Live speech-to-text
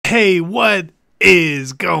Hey, what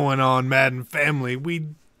is going on, Madden family? We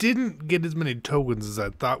didn't get as many tokens as I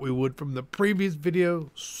thought we would from the previous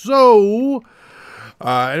video, so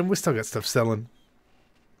and we still got stuff selling.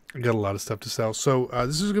 I got a lot of stuff to sell, so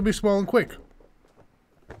this is gonna be small and quick.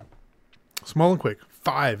 Small and quick.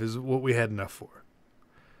 5 is what we had enough for.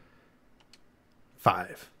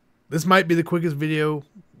 5. This might be the quickest video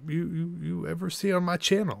you ever see on my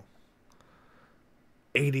channel.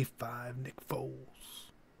 85 Nick Foles.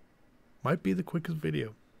 Might be the quickest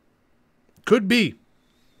video. Could be.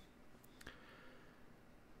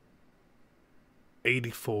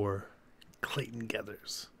 84 Clayton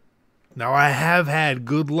Geathers. Now I have had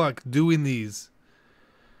good luck doing these.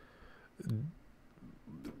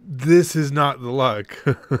 This is not the luck.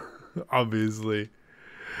 Obviously.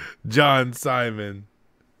 John Simon.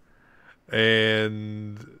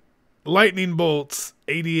 And Lightning Bolts.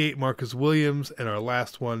 88 Marcus Williams. And our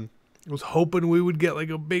last one. I was hoping we would get like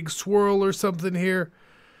a big swirl or something here.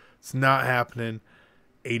 It's not happening.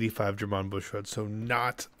 85 Jermon Bushrod. So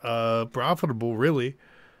not profitable, really.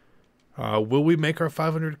 Will we make our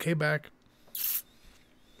 500K back?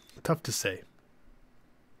 Tough to say.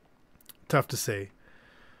 Tough to say.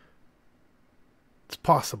 It's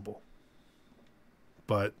possible,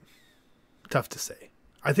 but tough to say.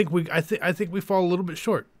 I think we fall a little bit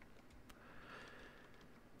short.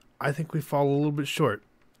 I think we fall a little bit short.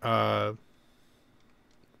 It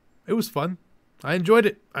was fun. I enjoyed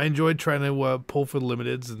it. I enjoyed trying to pull for the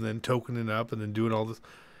limiteds and then tokening up and then doing all this.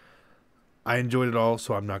 I enjoyed it all,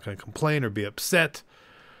 so I'm not going to complain or be upset.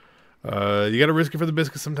 You got to risk it for the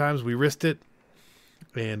biscuit sometimes. We risked it,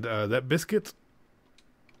 and that biscuit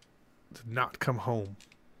did not come home,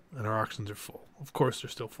 and our auctions are full. Of course, they're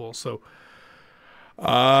still full. So,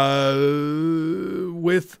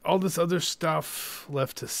 with all this other stuff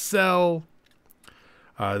left to sell.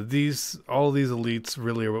 All these elites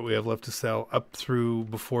really are what we have left to sell up through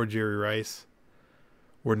before Jerry Rice.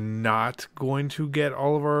 We're not going to get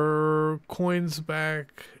all of our coins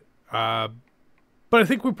back. But I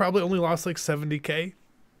think we probably only lost like 70K.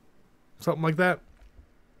 Something like that.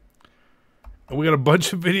 And we got a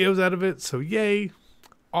bunch of videos out of it. So yay.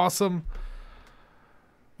 Awesome.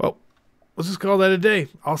 Well, let's just call that a day.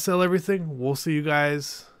 I'll sell everything. We'll see you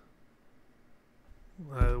guys.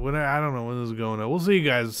 I don't know when this is going on. We'll see you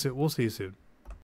guys. We'll see you soon.